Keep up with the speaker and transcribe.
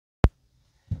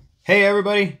Hey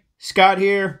everybody, Scott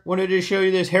here. Wanted to show you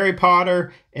this Harry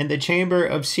Potter and the Chamber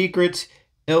of Secrets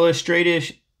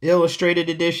illustrated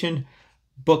edition,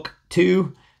 book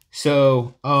 2.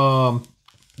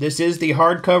 This is the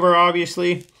hardcover,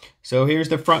 obviously. So here's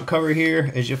the front cover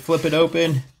here. As you flip it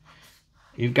open,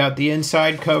 you've got the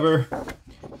inside cover,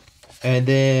 and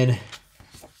then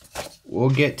we'll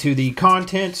get to the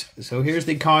contents. So here's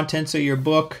the contents of your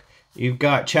book. You've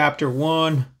got chapter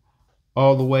 1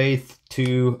 all the way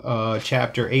to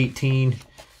chapter 18.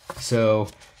 So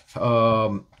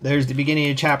there's the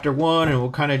beginning of chapter 1, and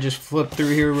we'll kind of just flip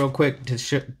through here real quick to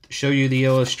show you the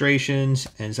illustrations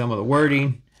and some of the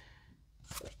wording.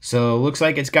 So looks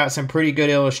like it's got some pretty good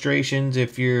illustrations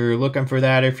if you're looking for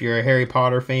that, if you're a Harry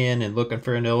Potter fan and looking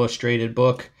for an illustrated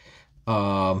book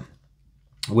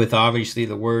with obviously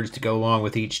the words to go along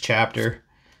with each chapter.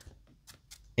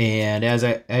 And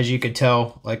as you could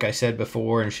tell, like I said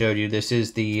before and showed you, this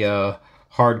is the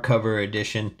hardcover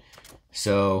edition.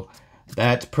 So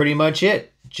that's pretty much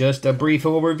it. Just a brief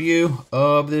overview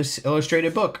of this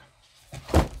illustrated book.